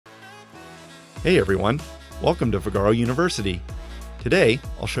Hey everyone, welcome to Vagaro University. Today,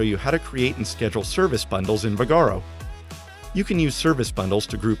 I'll show you how to create and schedule service bundles in Vagaro. You can use service bundles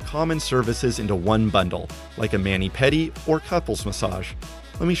to group common services into one bundle, like a mani-pedi or couples massage.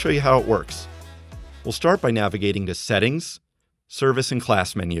 Let me show you how it works. We'll start by navigating to Settings, Service and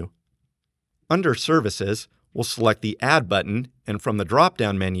Class menu. Under Services, we'll select the Add button, and from the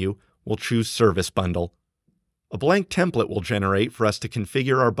drop-down menu, we'll choose Service Bundle. A blank template will generate for us to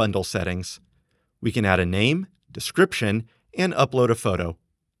configure our bundle settings. We can add a name, description, and upload a photo.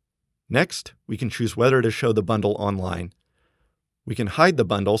 Next, we can choose whether to show the bundle online. We can hide the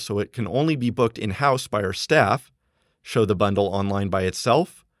bundle so it can only be booked in-house by our staff, show the bundle online by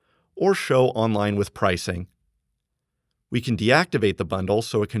itself, or show online with pricing. We can deactivate the bundle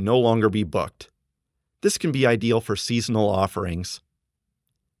so it can no longer be booked. This can be ideal for seasonal offerings.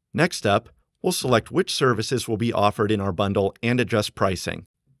 Next up, we'll select which services will be offered in our bundle and adjust pricing.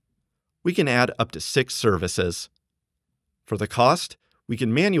 We can add up to 6 services. For the cost, we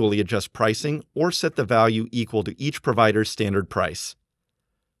can manually adjust pricing or set the value equal to each provider's standard price.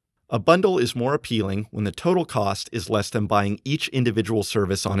 A bundle is more appealing when the total cost is less than buying each individual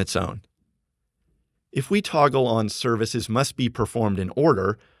service on its own. If we toggle on Services must be performed in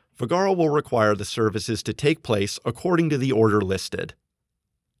order, Vagaro will require the services to take place according to the order listed.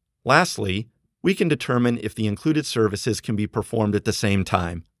 Lastly, we can determine if the included services can be performed at the same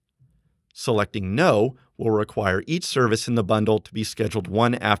time. Selecting No will require each service in the bundle to be scheduled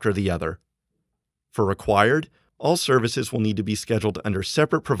one after the other. For Required, all services will need to be scheduled under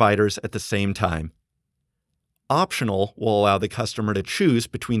separate providers at the same time. Optional will allow the customer to choose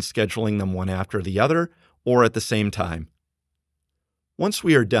between scheduling them one after the other or at the same time. Once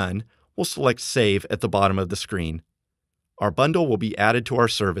we are done, we'll select Save at the bottom of the screen. Our bundle will be added to our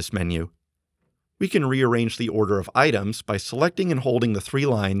service menu. We can rearrange the order of items by selecting and holding the 3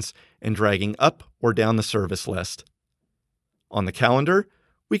 lines and dragging up or down the service list. On the calendar,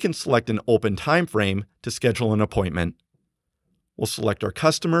 we can select an open time frame to schedule an appointment. We'll select our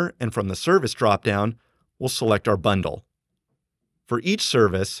customer, and from the service dropdown, we'll select our bundle. For each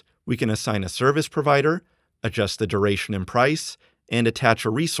service, we can assign a service provider, adjust the duration and price, and attach a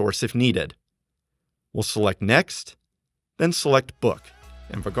resource if needed. We'll select Next, then select Book,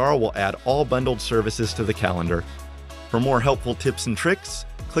 and Vagaro will add all bundled services to the calendar. For more helpful tips and tricks,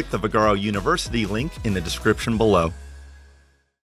 click the Vagaro University link in the description below.